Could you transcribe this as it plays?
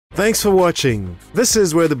Thanks for watching. This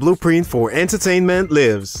is where the blueprint for entertainment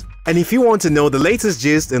lives. And if you want to know the latest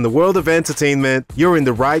gist in the world of entertainment, you're in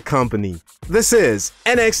the right company. This is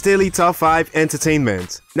NX Daily Top 5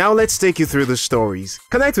 Entertainment. Now let's take you through the stories.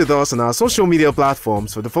 Connect with us on our social media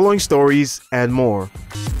platforms for the following stories and more.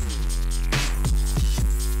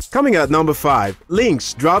 Coming at number 5,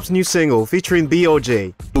 Lynxx drops new single featuring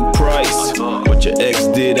B.O.J. Price. What your ex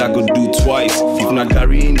did, I go do twice. If not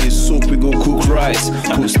carrying this soap, we go cook rice.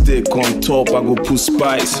 Put stick on top, I go put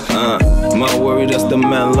spice. My worry, that's the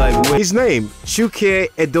man like. His name,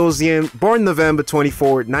 Chukwueze Edozian, born November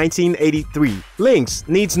 24, 1983. Lynxx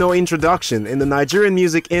needs no introduction in the Nigerian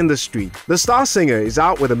music industry. The star singer is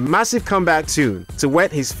out with a massive comeback tune to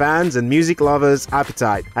whet his fans and music lovers'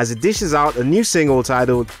 appetite as he dishes out a new single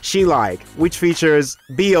titled She Like, which features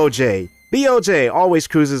B.O.J. B.O.J. always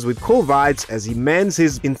cruises with cool vibes as he mends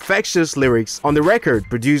his infectious lyrics on the record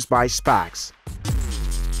produced by Spax.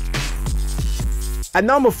 At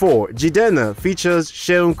number 4, Jidenna features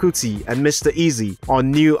Seun Kuti and Mr. Eazi on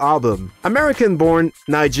new album. American-born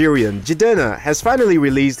Nigerian, Jidenna has finally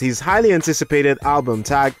released his highly anticipated album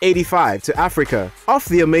tagged 85 to Africa. Off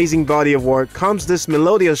the amazing body of work comes this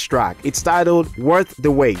melodious track. It's titled Worth the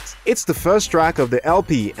Wait. It's the first track of the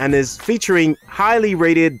LP and is featuring highly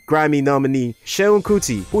rated Grammy nominee Seun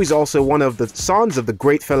Kuti, who is also one of the sons of the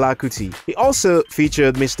great Fela Kuti. He also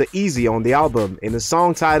featured Mr. Eazi on the album in a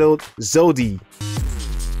song titled Zodi.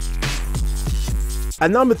 At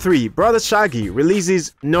number 3, Brother Shaggy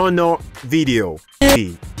releases No No video.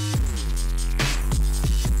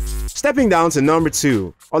 Stepping down to number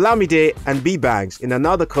 2, Olamide and B-Banks in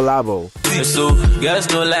another collabo. So, guys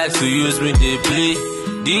don't like to use me, they play.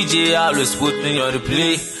 DJ always put me on the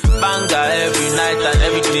play. Banga every night and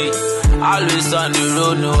every day. Always on the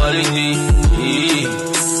road, no holiday.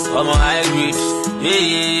 I'm on high grade.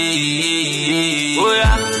 Oh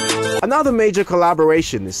yeah. Another major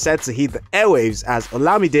collaboration is set to hit the airwaves as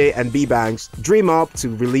Olamide and B-Banks dream up to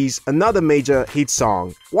release another major hit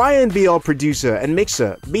song. YNBL producer and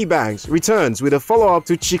mixer B-Banks returns with a follow-up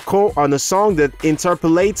to Chico on a song that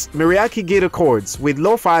interpolates Miriaki guitar chords with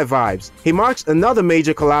lo-fi vibes. He marks another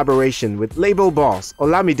major collaboration with label boss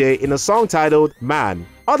Olamide in a song titled Man.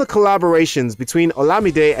 Other collaborations between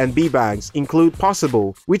Olamide and B-Banks include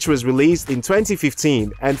Possible, which was released in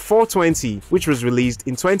 2015, and 420, which was released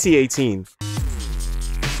in 2018.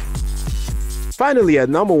 Finally, at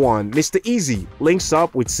number 1, Mr. Eazi links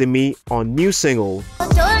up with Simi on new single.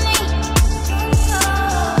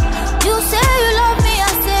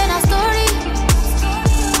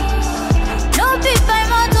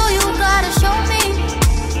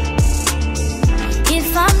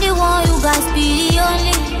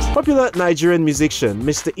 Popular Nigerian musician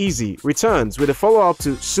Mr. Eazi returns with a follow-up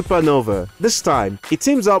to Supernova. This time, he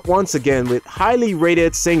teams up once again with highly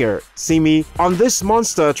rated singer Simi on this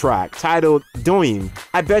monster track titled Doing.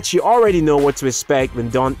 I bet you already know what to expect when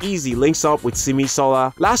Don Easy links up with Simi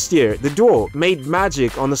Sola. Last year, the duo made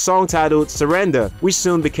magic on a song titled Surrender, which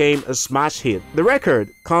soon became a smash hit. The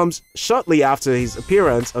record comes shortly after his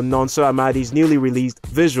appearance on Nonso Amadi's newly released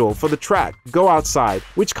visual for the track Go Outside,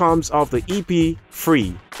 which comes off the EP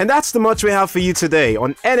Free. And that's the much we have for you today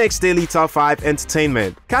on NX Daily Top 5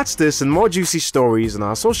 Entertainment. Catch this and more juicy stories on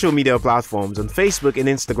our social media platforms on Facebook and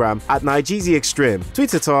Instagram at Nigezie Extreme,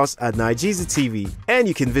 tweet at us at Nigezie TV, and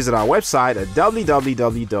you can visit our website at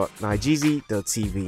www.nigezie.tv.